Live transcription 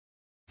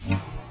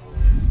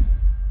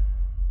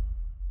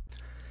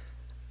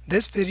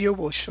This video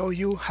will show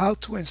you how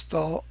to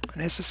install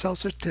an SSL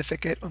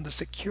certificate on the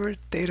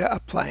SecureData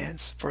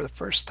appliance for the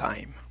first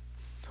time.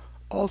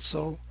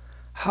 Also,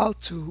 how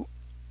to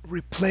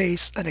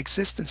replace an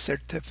existing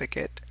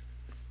certificate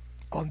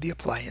on the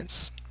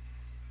appliance.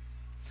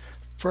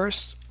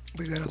 First,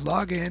 we're going to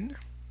log in.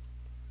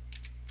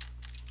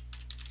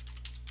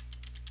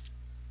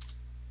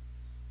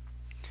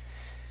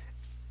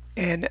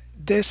 And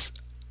this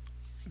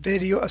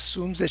video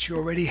assumes that you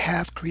already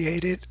have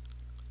created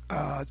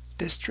a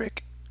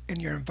district in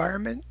your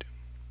environment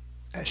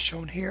as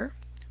shown here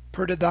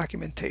per the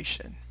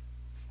documentation.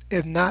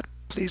 If not,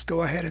 please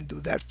go ahead and do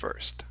that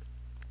first.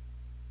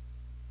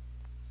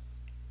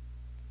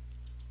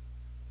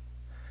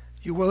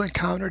 You will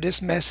encounter this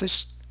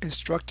message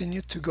instructing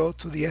you to go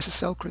to the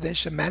SSL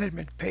Credential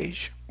Management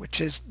page,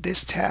 which is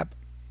this tab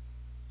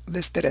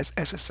listed as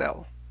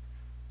SSL.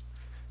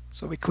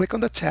 So we click on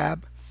the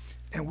tab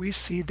and we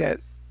see that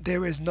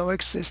there is no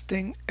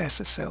existing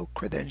SSL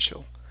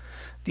credential.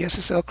 The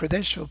SSL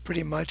credential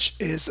pretty much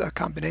is a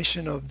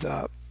combination of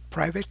the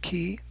private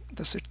key,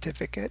 the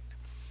certificate,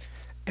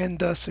 and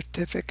the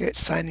certificate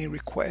signing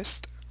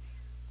request.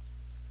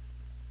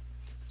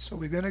 So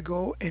we're going to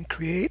go and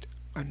create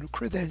a new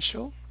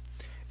credential,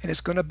 and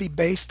it's going to be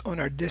based on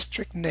our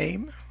district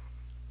name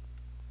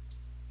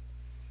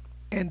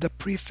and the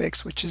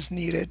prefix which is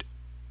needed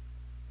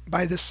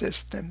by the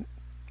system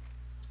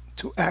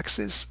to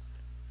access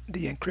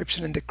the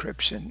encryption and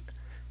decryption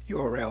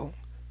URL,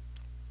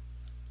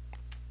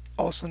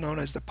 also known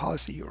as the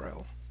policy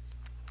URL.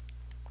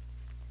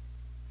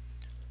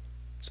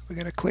 So we're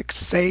going to click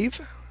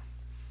Save,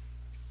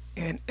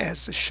 and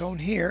as shown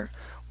here,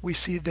 we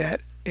see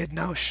that it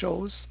now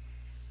shows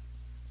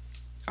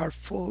our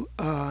full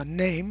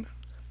name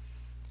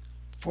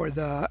for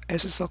the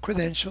SSL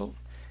credential,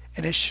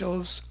 and it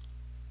shows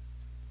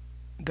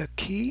the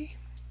key,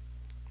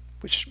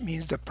 which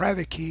means the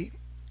private key,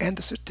 and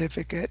the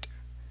certificate,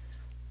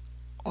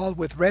 all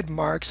with red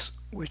marks,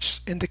 which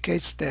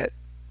indicates that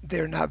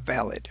they're not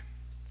valid.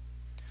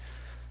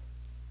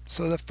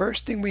 So the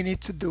first thing we need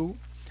to do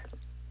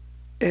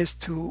is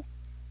to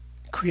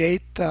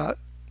create the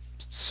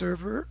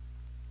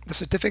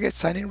certificate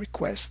signing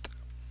request,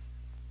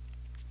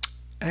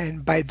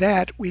 and by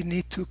that we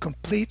need to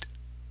complete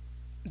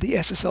the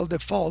SSL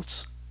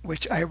defaults,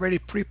 which I already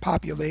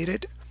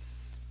pre-populated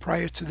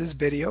prior to this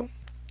video.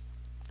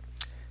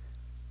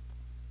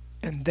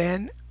 And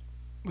then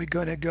we're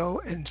going to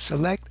go and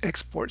select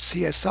Export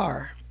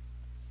CSR.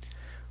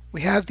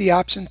 We have the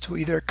option to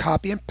either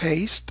copy and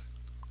paste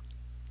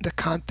the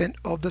content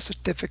of the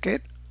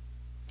certificate,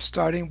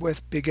 starting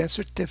with Begin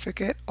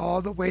Certificate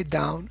all the way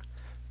down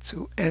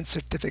to End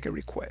Certificate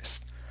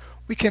Request.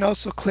 We can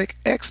also click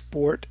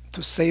Export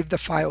to save the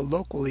file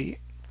locally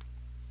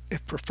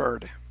if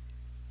preferred.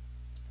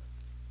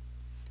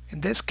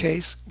 In this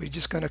case, we're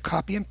just going to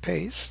copy and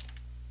paste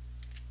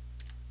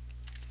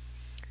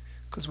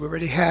because we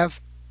already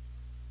have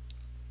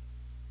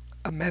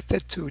a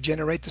method to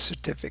generate the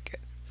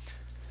certificate.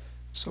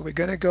 So we're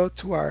going to go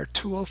to our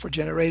tool for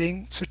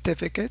generating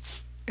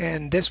certificates,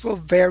 and this will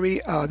vary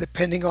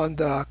depending on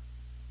the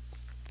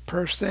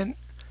person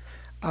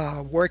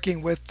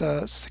working with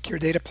the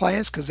SecureData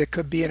appliance, because it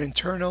could be an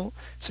internal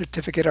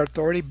certificate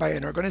authority by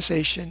an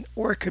organization,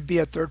 or it could be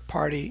a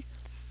third-party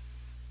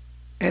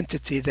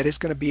entity that is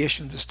going to be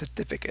issuing the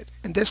certificate.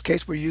 In this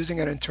case, we're using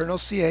an internal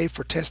CA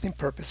for testing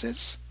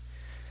purposes.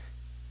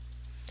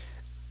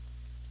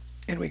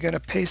 And we're going to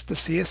paste the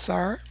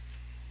CSR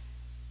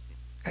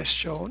as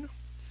shown,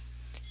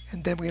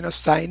 and then we're going to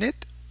sign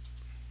it,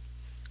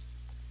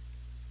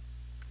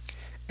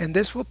 and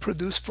this will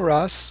produce for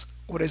us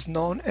what is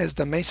known as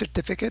the main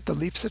certificate, the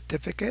leaf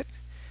certificate,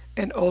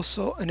 and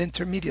also an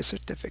intermediate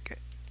certificate.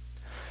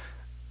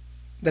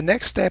 The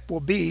next step will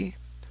be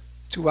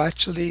to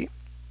actually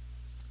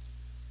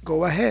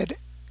go ahead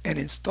and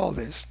install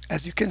this.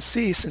 As you can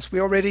see, since we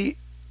already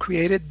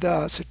created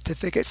the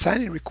certificate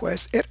signing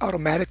request, it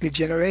automatically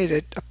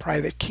generated a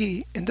private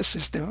key in the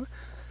system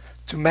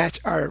to match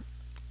our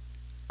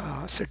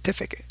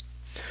certificate.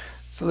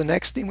 So the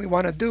next thing we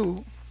want to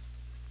do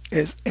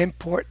is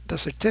import the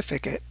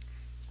certificate,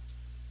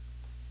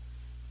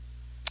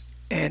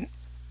 and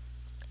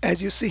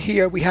as you see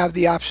here, we have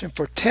the option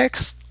for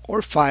text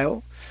or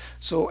file.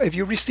 So if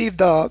you receive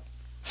the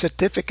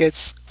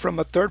certificates from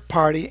a third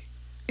party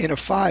in a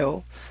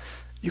file,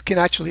 you can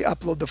actually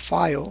upload the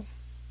file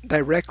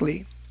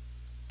directly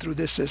through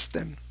this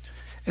system.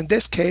 In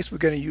this case, we're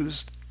going to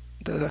use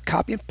the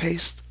copy and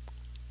paste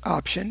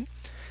option,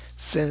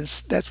 since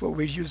that's what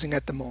we're using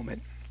at the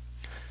moment.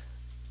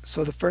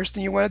 So the first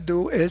thing you want to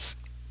do is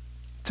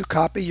to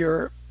copy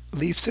your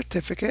leaf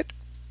certificate,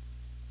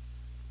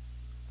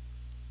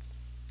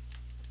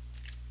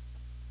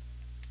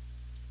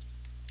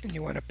 and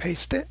you want to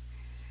paste it,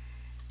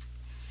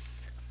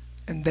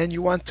 and then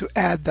you want to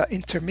add the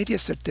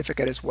intermediate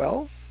certificate as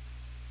well.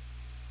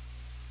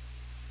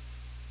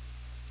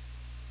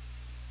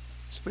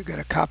 So we're going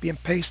to copy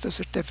and paste the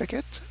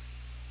certificate,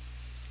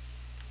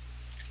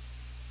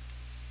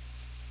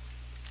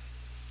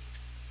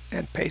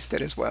 and paste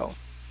it as well.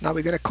 Now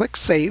we're going to click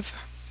Save.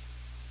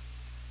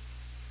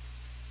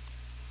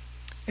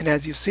 And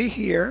as you see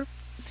here,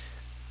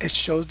 it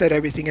shows that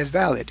everything is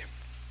valid.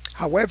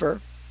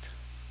 However,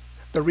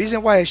 the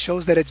reason why it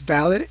shows that it's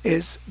valid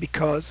is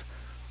because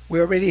we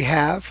already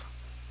have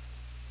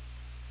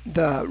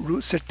the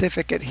root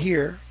certificate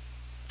here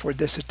for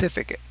this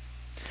certificate.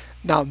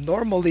 Now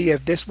normally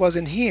if this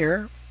wasn't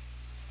here,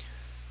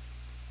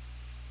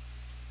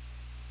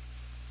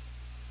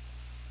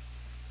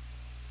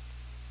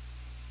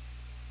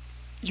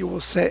 you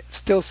will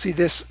still see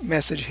this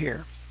message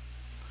here.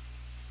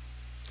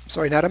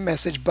 Sorry, not a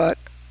message, but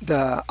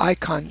the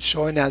icon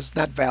showing as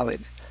not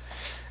valid.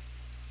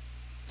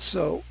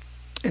 So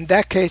in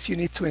that case, you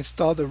need to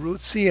install the root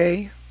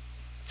CA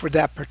for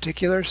that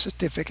particular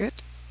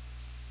certificate.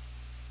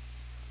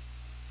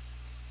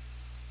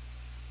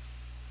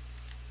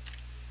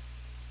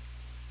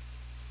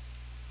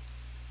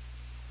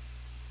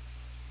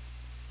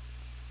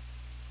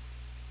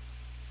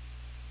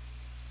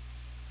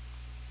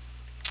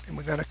 And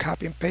we're going to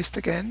copy and paste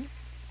again,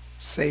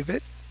 save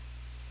it.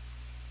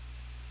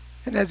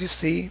 And as you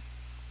see,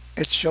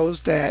 it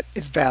shows that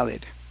it's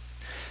valid.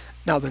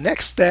 Now the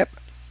next step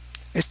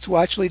is to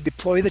actually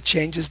deploy the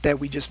changes that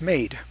we just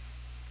made.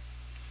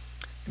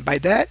 And by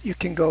that, you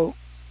can go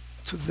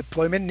to the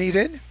deployment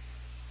needed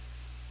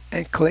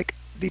and click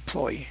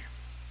deploy.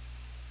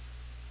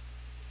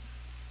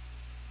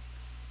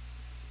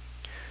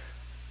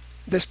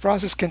 This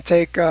process can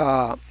take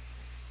a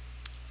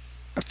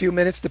few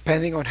minutes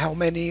depending on how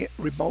many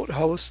remote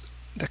hosts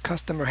the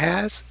customer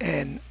has,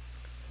 and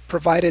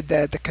provided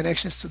that the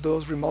connections to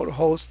those remote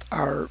hosts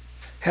are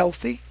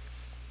healthy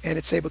and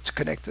it's able to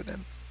connect to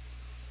them.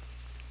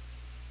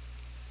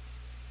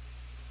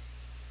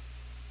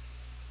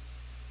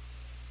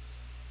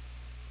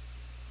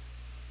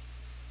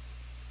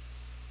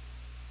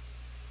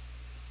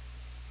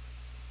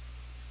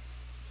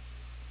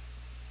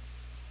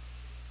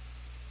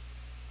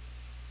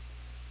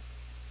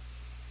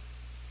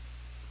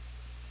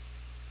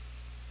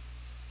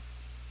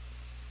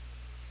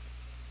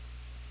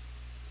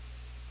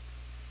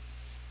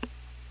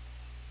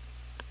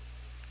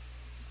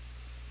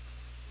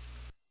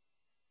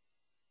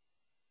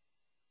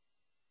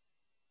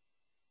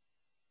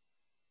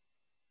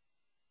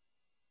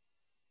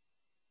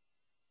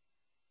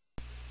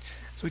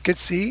 So we can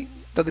see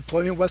the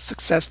deployment was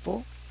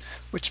successful,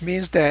 which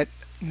means that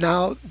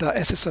now the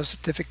SSL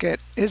certificate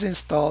is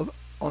installed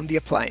on the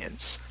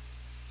appliance.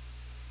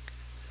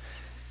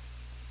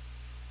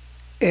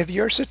 If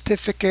your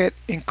certificate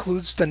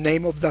includes the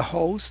name of the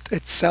host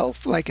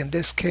itself, like in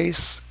this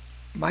case,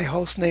 my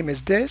host name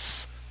is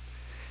this,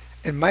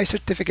 and my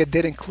certificate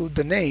did include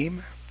the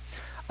name,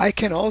 I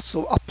can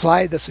also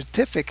apply the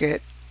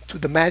certificate to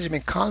the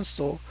management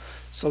console,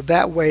 so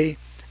that way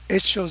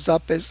it shows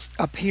up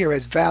here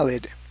as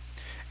valid.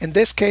 In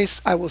this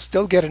case, I will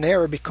still get an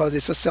error because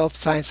it's a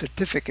self-signed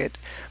certificate,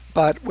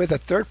 but with a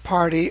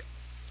third-party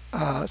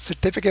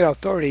certificate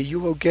authority, you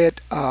will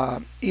get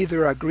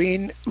either a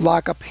green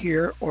lockup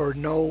here or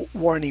no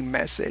warning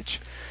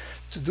message.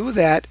 To do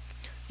that,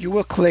 you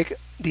will click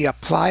the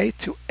Apply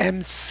to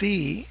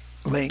MC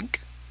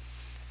link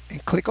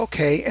and click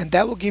OK, and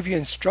that will give you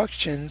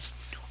instructions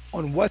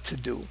on what to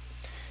do.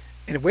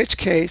 In which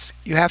case,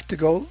 you have to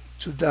go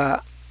to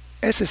the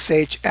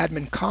SSH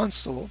admin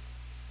console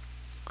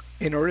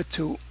in order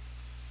to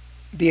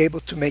be able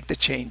to make the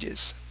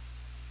changes.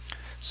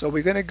 So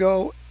we're going to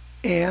go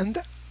and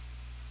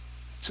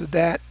to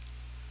that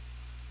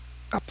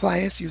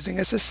appliance using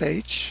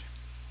SSH.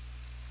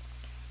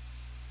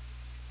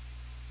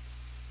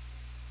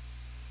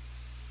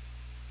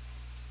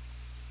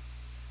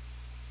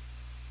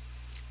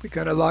 We're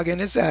going to log in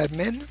as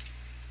admin.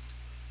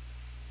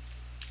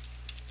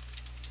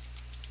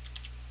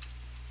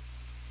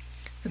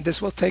 And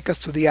this will take us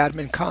to the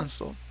admin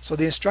console. So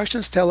the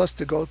instructions tell us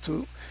to go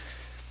to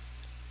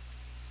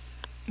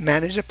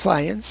Manage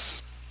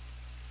Appliance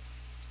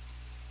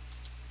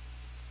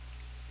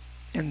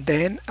and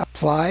then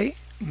Apply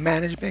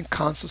Management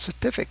Console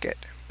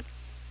Certificate.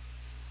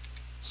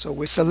 So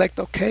we select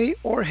OK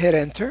or hit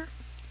Enter.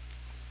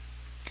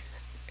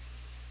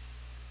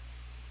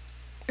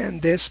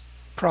 And this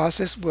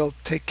process will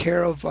take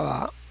care of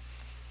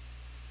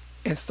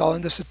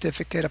installing the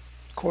certificate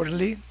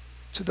accordingly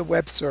to the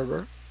web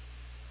server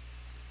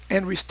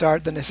and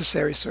restart the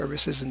necessary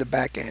services in the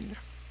back end.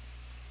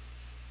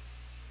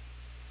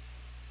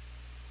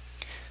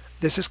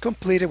 This is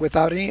completed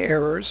without any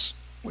errors,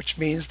 which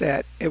means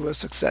that it was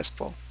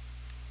successful.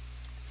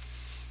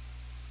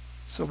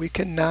 So we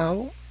can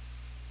now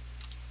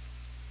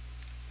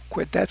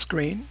quit that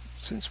screen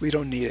since we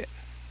don't need it.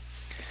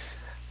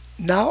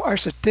 Now our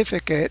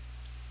certificate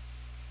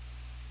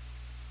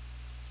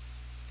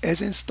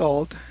is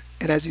installed,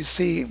 and as you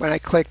see, when I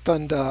clicked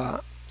on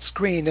the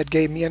screen, it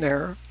gave me an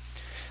error.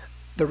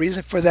 The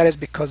reason for that is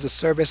because the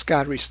service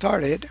got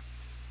restarted.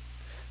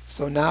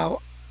 So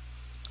now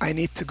I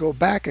need to go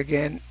back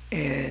again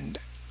and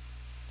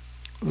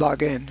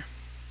log in.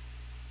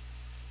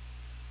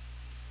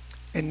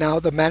 and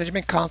now the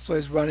management console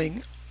is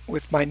running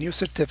with my new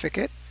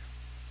certificate.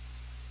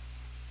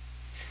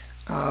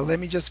 Let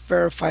me just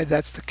verify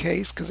that's the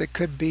case, because it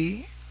could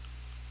be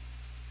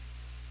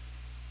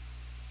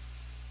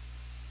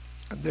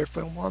a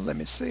different one. Let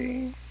me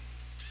see.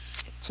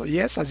 So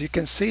yes, as you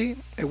can see,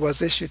 it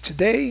was issued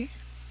today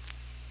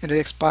and it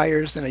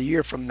expires in a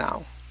year from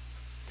now.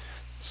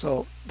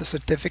 So the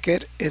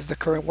certificate is the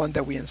current one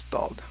that we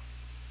installed.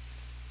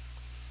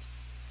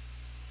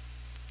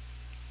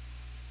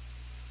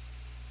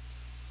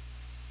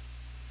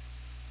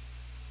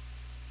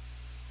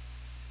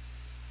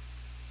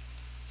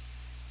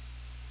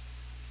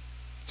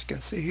 As you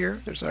can see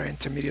here, there's our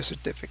intermediate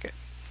certificate.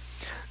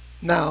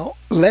 Now,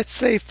 let's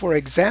say, for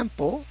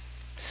example,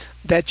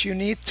 that you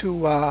need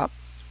to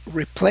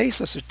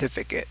replace a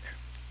certificate.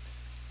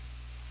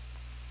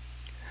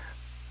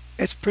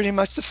 It's pretty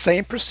much the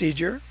same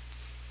procedure.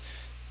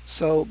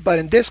 So, but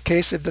in this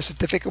case, if the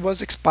certificate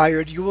was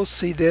expired, you will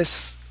see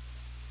this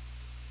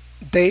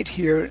date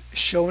here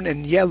shown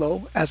in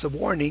yellow as a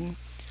warning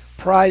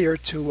prior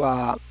to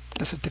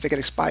the certificate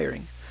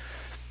expiring.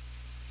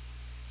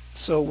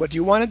 So what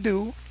you want to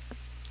do,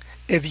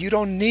 if you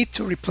don't need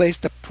to replace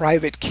the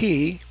private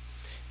key,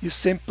 you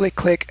simply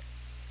click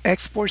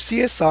Export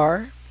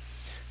CSR,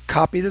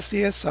 copy the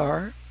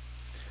CSR,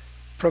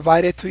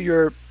 provide it to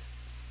your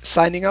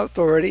signing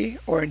authority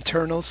or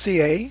internal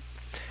CA,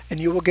 and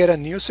you will get a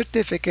new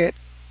certificate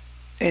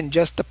and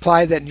just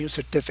apply that new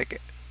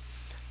certificate.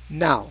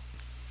 Now,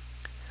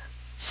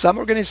 some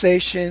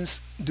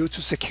organizations, due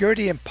to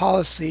security and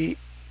policy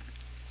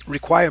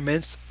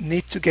requirements,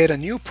 need to get a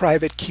new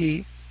private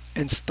key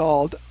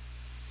installed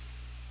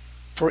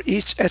for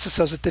each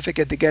SSL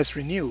certificate that gets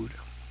renewed.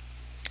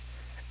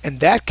 In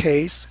that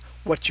case,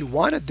 what you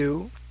want to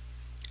do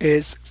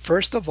is,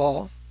 first of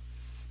all,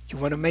 you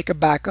want to make a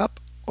backup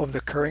of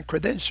the current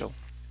credential.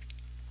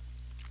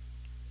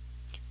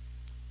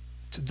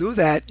 To do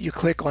that, you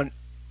click on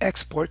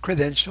Export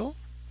Credential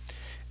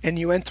and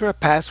you enter a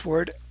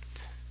password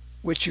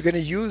which you're going to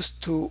use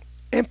to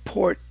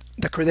import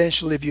the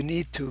credential if you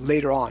need to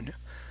later on.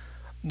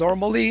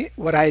 Normally,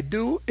 what I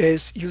do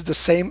is use the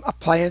same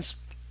appliance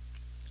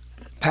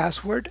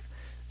password,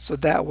 so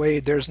that way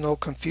there's no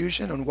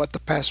confusion on what the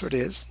password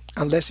is,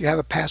 unless you have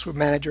a password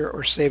manager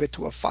or save it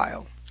to a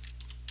file.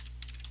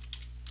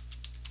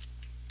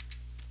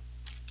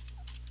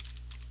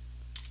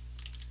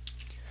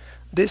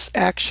 This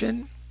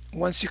action,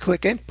 once you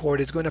click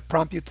import, is going to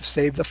prompt you to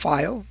save the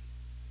file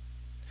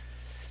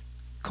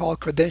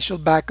called Credential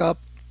Backup,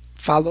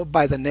 followed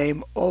by the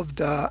name of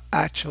the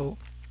actual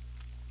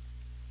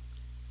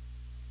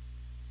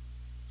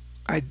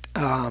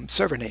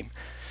server name.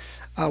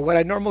 What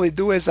I normally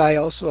do is I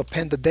also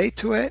append the date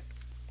to it,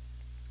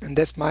 and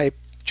that's my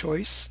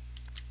choice.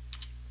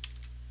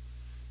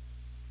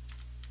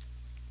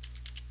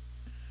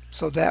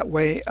 So that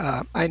way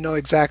I know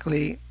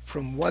exactly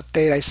from what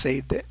date I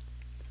saved it.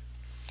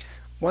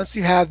 Once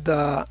you have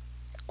the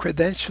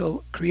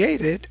credential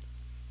created,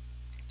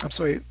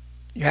 you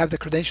have the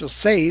credential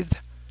saved,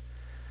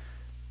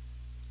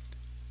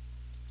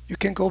 you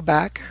can go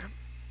back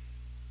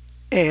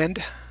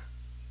and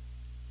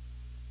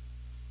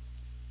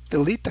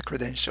delete the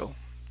credential.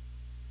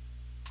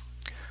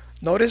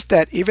 Notice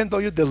that even though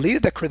you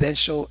deleted the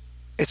credential,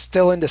 it's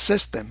still in the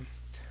system.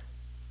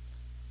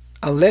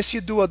 Unless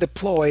you do a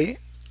deploy,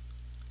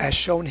 as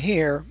shown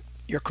here,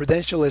 your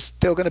credential is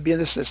still going to be in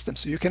the system,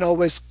 so you can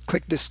always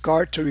click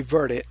discard to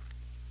revert it.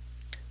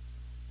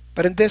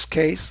 But in this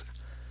case,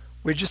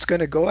 we're just going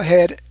to go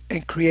ahead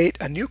and create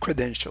a new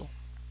credential.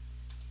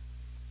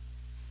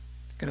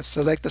 Going to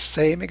select the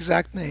same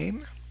exact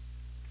name,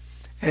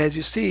 and as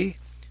you see,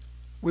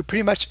 we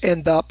pretty much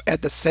end up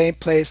at the same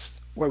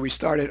place where we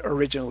started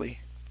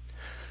originally.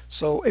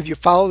 So if you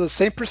follow the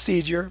same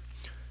procedure,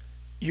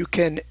 you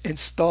can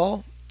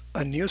install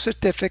a new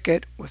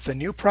certificate with a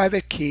new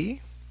private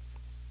key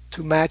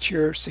to match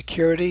your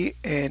security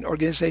and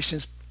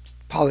organization's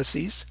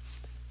policies.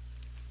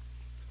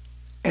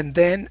 And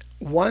then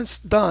once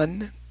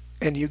done,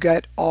 and you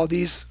get all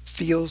these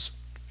fields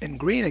in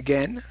green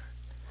again,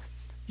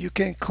 you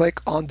can click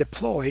on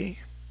deploy,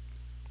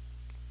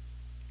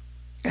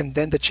 and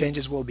then the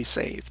changes will be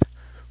saved.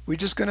 We're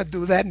just going to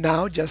do that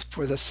now just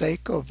for the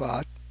sake of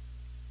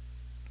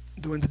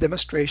doing the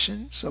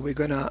demonstration. So we're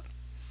going to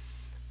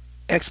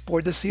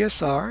export the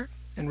CSR,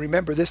 and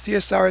remember, this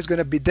CSR is going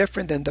to be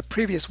different than the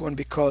previous one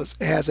because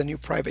it has a new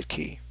private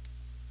key.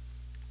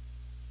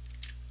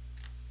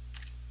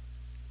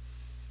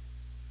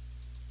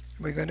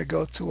 We're going to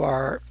go to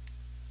our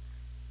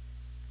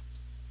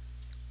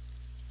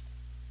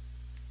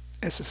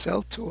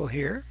SSL tool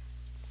here.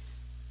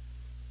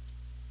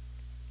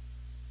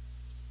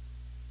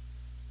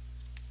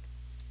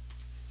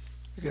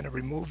 We're going to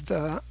remove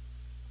the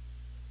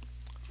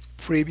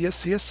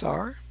previous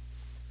CSR,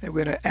 and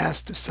we're going to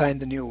ask to sign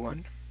the new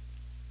one.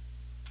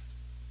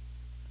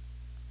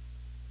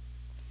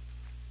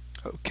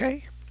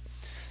 Okay,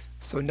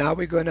 so now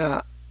we're going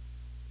to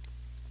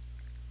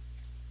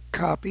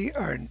copy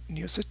our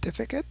new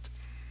certificate,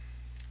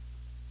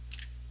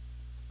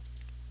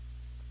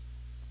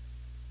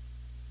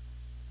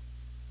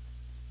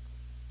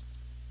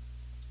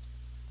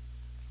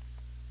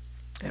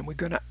 and we're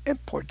going to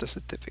import the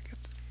certificate.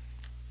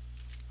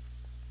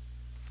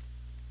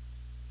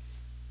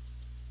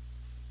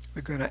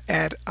 We're going to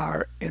add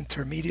our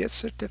intermediate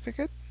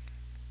certificate.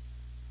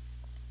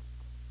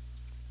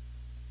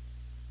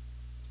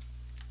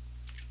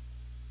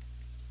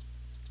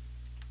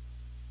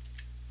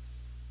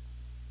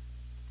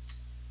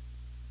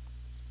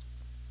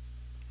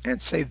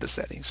 And save the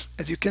settings.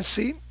 As you can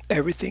see,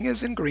 everything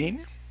is in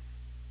green.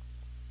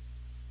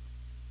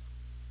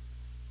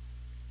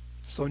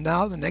 So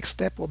now the next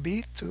step will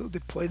be to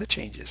deploy the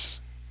changes.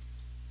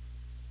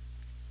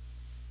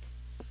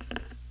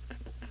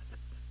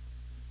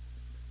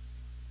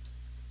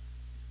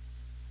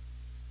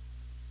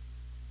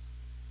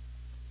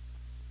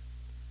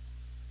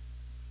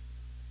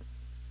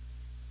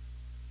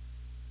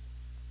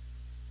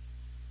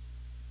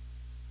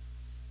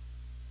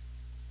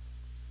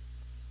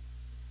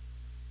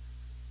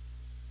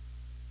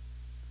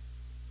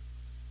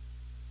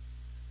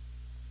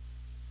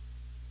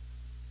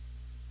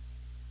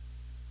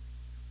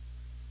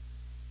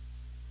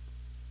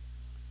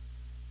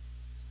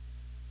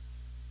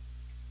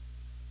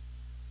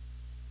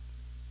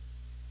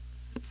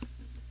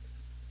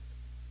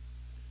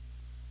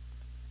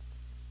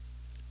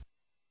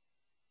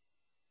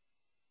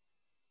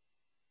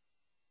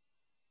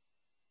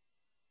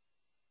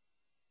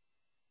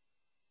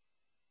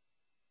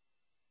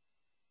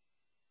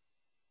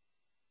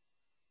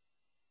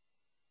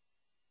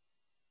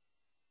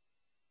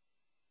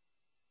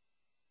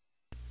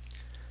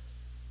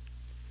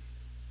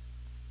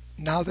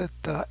 Now that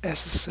the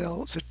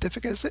SSL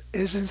certificate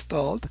is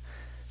installed,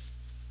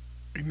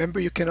 remember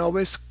you can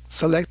always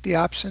select the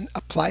option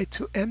Apply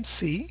to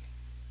MC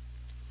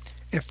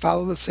and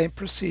follow the same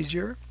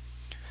procedure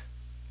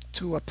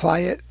to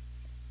apply it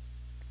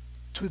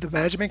to the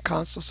management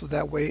console, so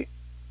that way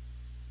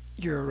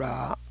your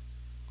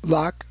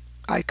lock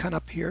icon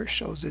up here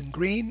shows in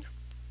green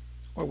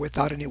or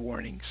without any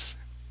warnings.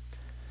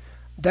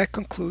 That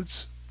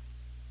concludes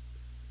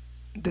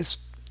this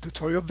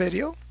tutorial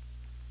video.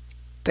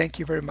 Thank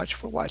you very much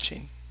for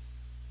watching.